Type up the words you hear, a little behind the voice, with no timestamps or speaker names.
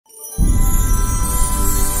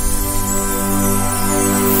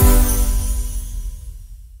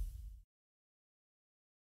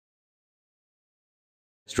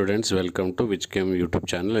Students, welcome to Which Chem YouTube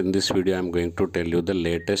channel. In this video, I am going to tell you the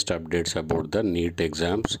latest updates about the NEET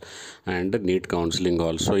exams and NEET counseling.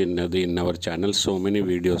 Also, in our channel, so many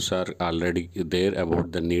videos are already there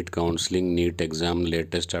about the NEET counseling, NEET exam,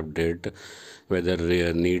 latest update, whether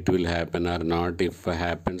NEET will happen or not. If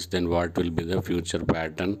happens, then what will be the future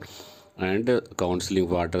pattern? And counseling,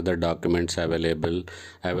 what are the documents available,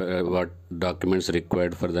 what documents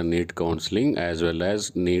required for the NEET counseling, as well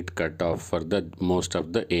as NEET cutoff for the most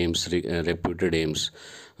of the AIIMS, reputed AIIMS.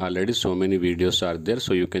 Already so many videos are there,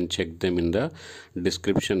 so you can check them in the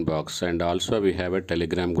description box. And also we have a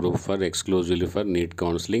Telegram group for exclusively for NEET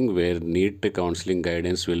counseling, where NEET counseling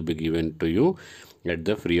guidance will be given to you at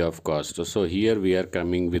the free of cost. So here we are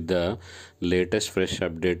coming with the latest fresh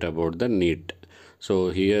update about the NEET.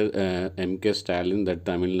 So here MK Stalin, the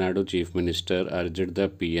Tamilnadu Chief Minister, urged the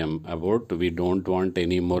PM about we don't want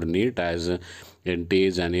any more NEET, as NT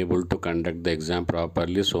is unable to conduct the exam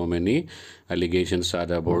properly. So many allegations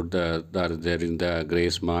are about are there in the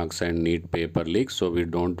grace marks and NEET paper leaks. So we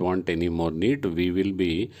don't want any more NEET. We will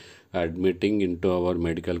be admitting into our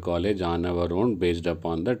medical college on our own based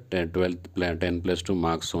upon the 10+2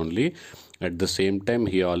 marks only. At the same time,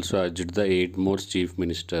 he also urged the 8 more chief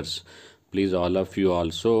ministers. Please, all of you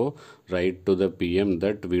also write to the PM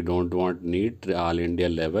that we don't want NEET all India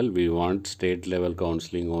level. We want state level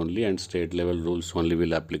counseling only, and state level rules only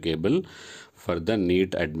will applicable for the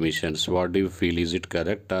NEET admissions. What do you feel? Is it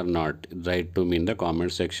correct or not? Write to me in the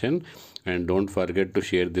comment section. And don't forget to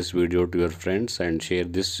share this video to your friends and share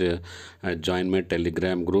this. Join my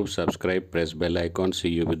Telegram group, subscribe, press bell icon.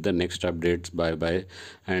 See you with the next updates. Bye bye.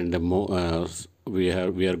 And we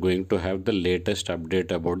are going to have the latest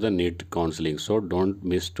update about the NEET counseling. So don't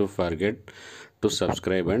miss to forget to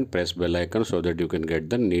subscribe and press bell icon so that you can get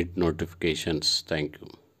the NEET notifications. Thank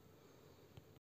you.